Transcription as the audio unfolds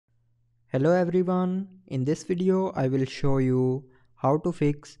Hello everyone, in this video I will show you how to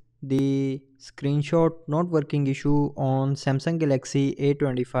fix the screenshot not working issue on Samsung Galaxy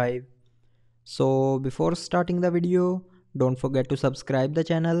A25. So before starting the video, don't forget to subscribe the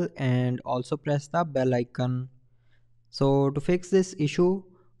channel and also press the bell icon. So to fix this issue,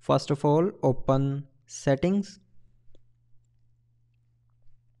 first of all open settings.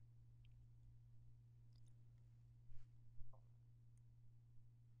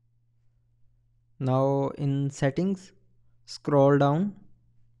 Now in settings, scroll down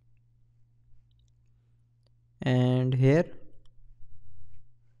and here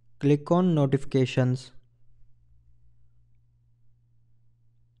click on notifications.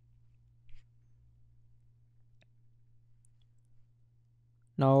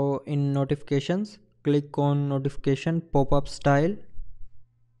 Now in notifications, click on notification pop-up style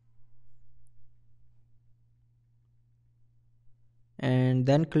and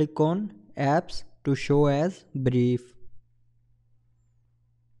then click on apps to show as brief.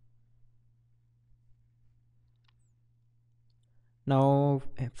 Now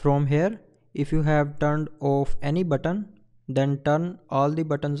from here, if you have turned off any button, then turn all the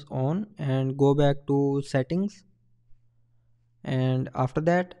buttons on and go back to settings, and after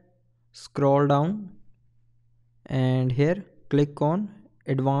that scroll down and here click on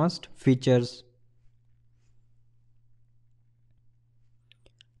advanced features.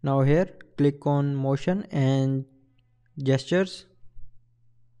 Now here click on motion and gestures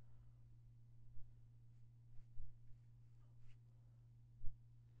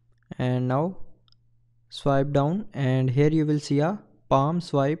and now swipe down and here you will see a palm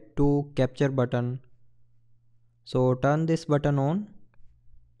swipe to capture button. So turn this button on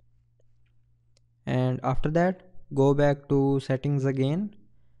and after that go back to settings again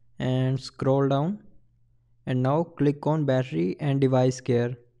and scroll down and now click on battery and device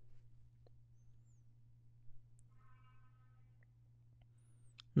care.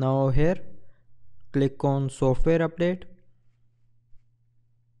 Now here click on software update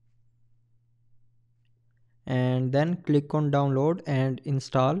and then click on download and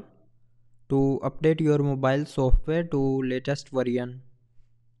install to update your mobile software to latest version.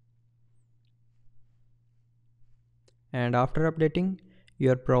 And after updating,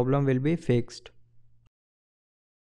 your problem will be fixed.